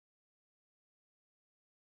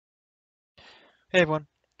Hey everyone,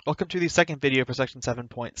 welcome to the second video for section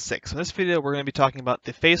 7.6. In this video, we're going to be talking about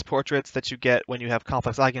the phase portraits that you get when you have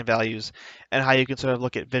complex eigenvalues and how you can sort of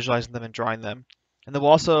look at visualizing them and drawing them. And then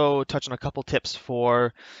we'll also touch on a couple tips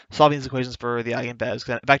for solving these equations for the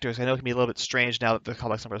eigenvectors. I know it can be a little bit strange now that the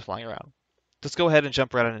complex number is flying around. Let's go ahead and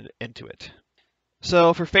jump right into it.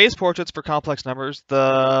 So for phase portraits for complex numbers,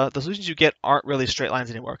 the solutions you get aren't really straight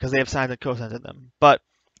lines anymore because they have sines and cosines in them. But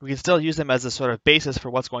we can still use them as a sort of basis for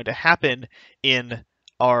what's going to happen in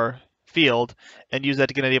our field and use that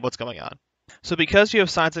to get an idea of what's going on. So because you have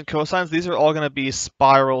sines and cosines, these are all going to be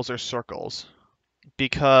spirals or circles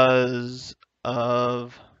because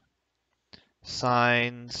of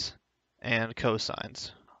sines and cosines.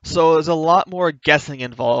 So there's a lot more guessing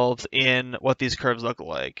involved in what these curves look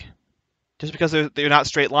like. Just because they're not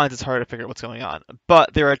straight lines, it's hard to figure out what's going on.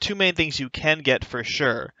 But there are two main things you can get for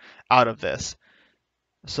sure out of this.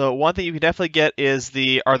 So one thing you can definitely get is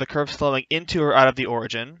are the curves flowing into or out of the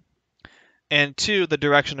origin, and two, the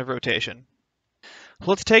direction of rotation. So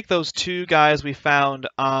let's take those two guys we found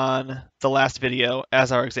on the last video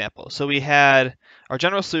as our example. So we had our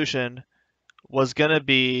general solution was going to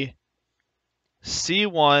be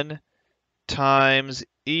C1 times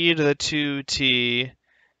e to the 2t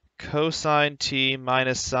cosine t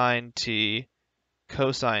minus sine t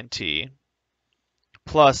cosine t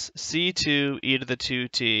plus c2 e to the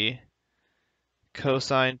 2t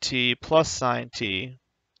cosine t plus sine t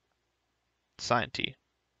sine t.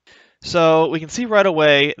 So we can see right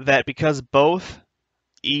away that because both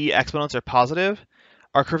e exponents are positive,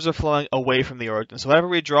 our curves are flowing away from the origin. So whatever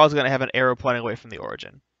we draw is going to have an arrow pointing away from the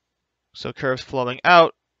origin. So curves flowing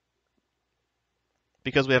out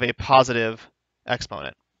because we have a positive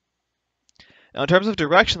exponent. Now in terms of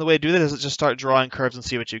direction, the way to do this is just start drawing curves and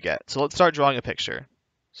see what you get. So let's start drawing a picture.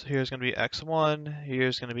 So here's going to be x1,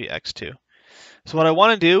 here's going to be x2. So what I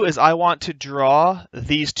want to do is I want to draw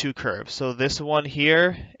these two curves. So this one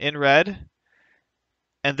here in red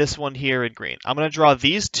and this one here in green. I'm going to draw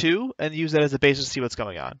these two and use that as a basis to see what's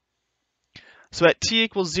going on. So at t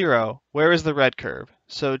equals 0, where is the red curve?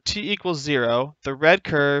 So t equals 0, the red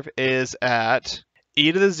curve is at e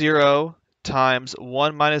to the 0 times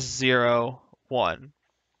 1 minus 0, 1.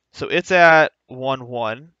 So it's at 1,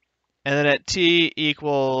 1. And then at t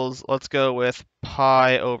equals, let's go with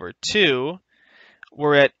pi over 2,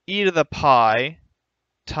 we're at e to the pi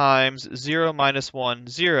times 0 minus 1,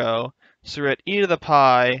 0. So we're at e to the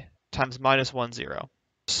pi times minus 1, 0.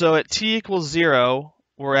 So at t equals 0,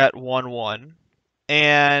 we're at 1, 1.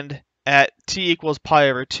 And at t equals pi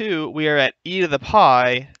over 2, we are at e to the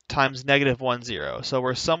pi times negative 1, 0. So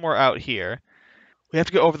we're somewhere out here. We have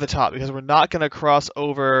to go over the top because we're not going to cross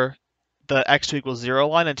over the x2 equals 0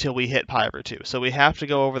 line until we hit pi over 2. So we have to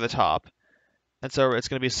go over the top. And so it's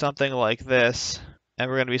going to be something like this. And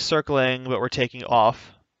we're going to be circling, but we're taking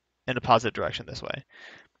off in a positive direction this way.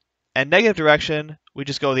 And negative direction, we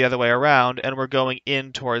just go the other way around, and we're going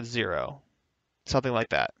in towards 0. Something like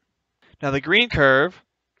that. Now the green curve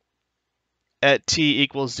at t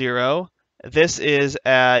equals 0, this is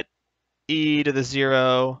at e to the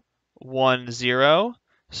 0, 1, 0.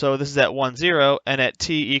 So this is at 1, 0, and at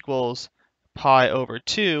t equals pi over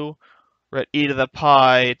 2, we're at e to the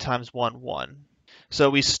pi times 1, 1. So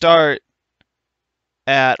we start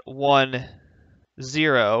at 1,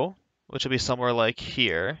 0, which will be somewhere like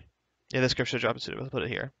here. Yeah, this curve should drop it, so we'll put it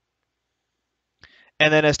here.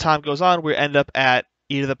 And then as time goes on, we end up at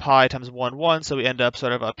e to the pi times 1, 1, so we end up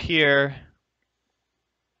sort of up here,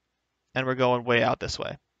 and we're going way out this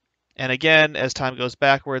way. And again, as time goes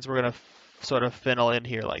backwards, we're going to sort of funnel in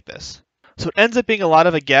here like this. So it ends up being a lot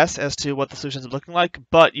of a guess as to what the solutions are looking like,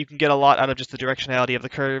 but you can get a lot out of just the directionality of the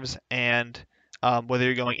curves and whether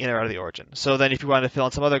you're going in or out of the origin. So then if you wanted to fill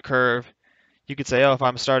in some other curve, you could say, oh, if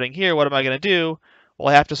I'm starting here, what am I going to do? Well,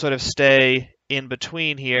 I have to sort of stay in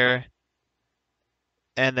between here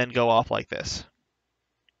and then go off like this.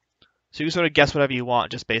 So you can sort of guess whatever you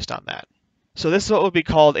want just based on that. So this is what would be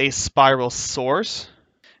called a spiral source,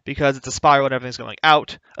 because it's a spiral and everything's going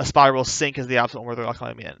out. A spiral sink is the opposite one where they're all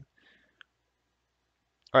coming in.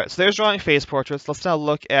 All right, so there's drawing phase portraits. Let's now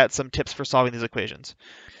look at some tips for solving these equations.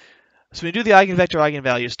 So when you do the eigenvector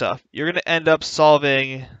eigenvalue stuff, you're going to end up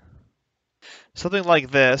solving something like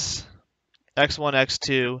this, x1,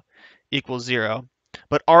 x2 equals 0.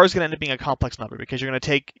 But r is going to end up being a complex number because you're going to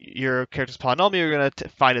take your character's polynomial, you're going to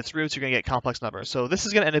find its roots, you're going to get complex numbers. So this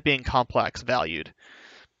is going to end up being complex valued.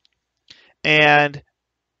 And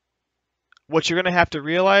what you're going to have to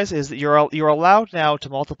realize is that you're allowed now to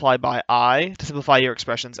multiply by I to simplify your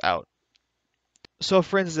expressions out. So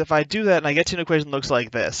for instance, if I do that and I get to an equation that looks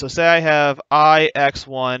like this. So say I have I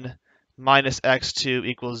x1 minus x2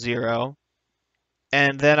 equals 0.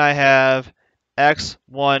 And then I have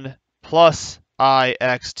x1 plus I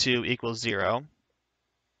x2 equals 0.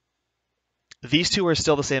 These two are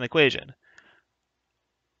still the same equation.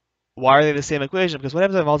 Why are they the same equation? Because what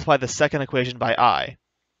happens if I multiply the second equation by I?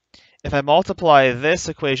 If I multiply this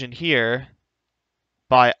equation here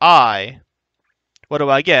by I, what do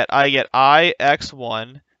I get? I get I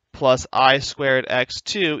x1 plus I squared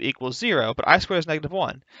x2 equals 0, but I squared is negative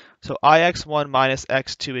 1. So I x1 minus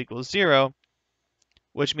x2 equals 0,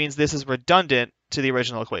 which means this is redundant to the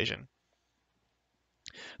original equation.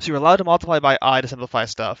 So you're allowed to multiply by I to simplify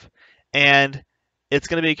stuff. And it's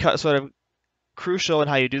going to be sort of crucial in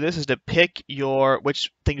how you do this is to pick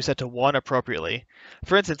which thing you set to 1 appropriately.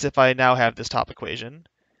 For instance, if I now have this top equation,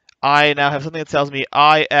 I now have something that tells me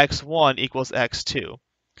I x1 equals x2.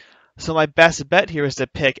 So my best bet here is to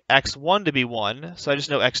pick x1 to be 1, so I just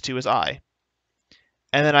know x2 is I.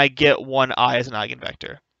 And then I get 1i as an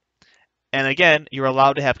eigenvector. And again, you're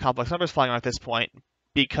allowed to have complex numbers flying around at this point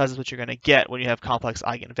because it's what you're going to get when you have complex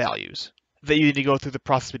eigenvalues. That you need to go through the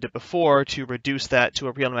process we did before to reduce that to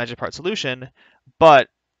a real imaginary part solution, but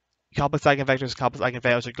complex eigenvectors and complex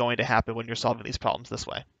eigenvalues are going to happen when you're solving these problems this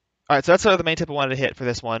way. All right, so that's sort of the main tip I wanted to hit for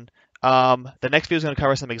this one. The next video is going to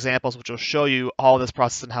cover some examples which will show you all this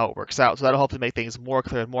process and how it works out. So that'll hopefully make things more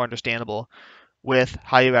clear and more understandable with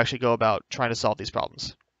how you actually go about trying to solve these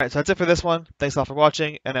problems. All right, so that's it for this one. Thanks a lot for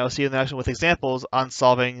watching, and I will see you in the next one with examples on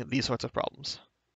solving these sorts of problems.